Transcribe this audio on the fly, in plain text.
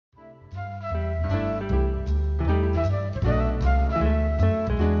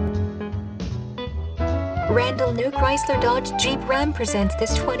Randal new Chrysler Dodge Jeep Ram presents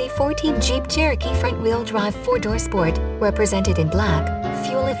this 2014 Jeep Cherokee front-wheel drive 4-door sport, represented in black.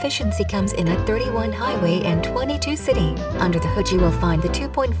 Fuel efficiency comes in at 31 highway and 22 city. Under the hood you will find the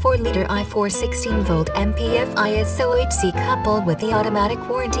 2.4-liter i4 16-volt MPF ISOHC coupled with the automatic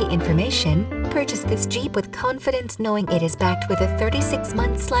warranty information. Purchase this Jeep with confidence knowing it is backed with a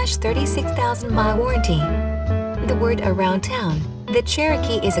 36-month/36,000-mile warranty. The word around town: the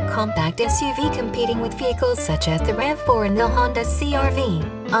Cherokee is a compact SUV competing with vehicles such as the RAV4 and the Honda CR-V.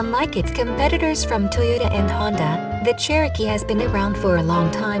 Unlike its competitors from Toyota and Honda, the Cherokee has been around for a long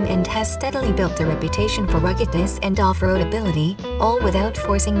time and has steadily built a reputation for ruggedness and off-road ability, all without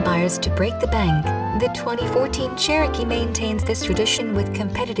forcing buyers to break the bank. The 2014 Cherokee maintains this tradition with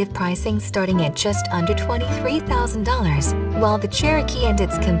competitive pricing starting at just under $23,000. While the Cherokee and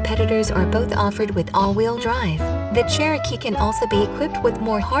its competitors are both offered with all-wheel drive, the Cherokee can also be equipped with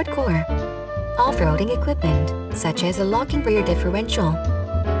more hardcore off-roading equipment, such as a locking rear differential.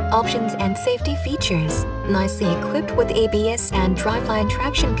 Options and safety features: nicely equipped with ABS and driveline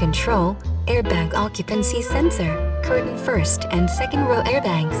traction control, airbag occupancy sensor, curtain first and second row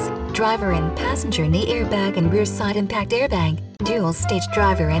airbags, driver and passenger knee airbag and rear side impact airbag, dual-stage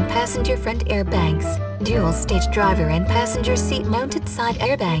driver and passenger front airbags, dual-stage driver and passenger seat-mounted side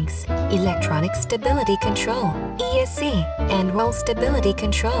airbags, electronic stability control, ESC, and roll stability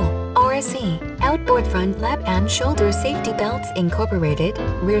control, RSC, outboard front lap and shoulder safety belts incorporated,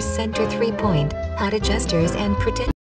 rear center 3-point, HUD adjusters and protect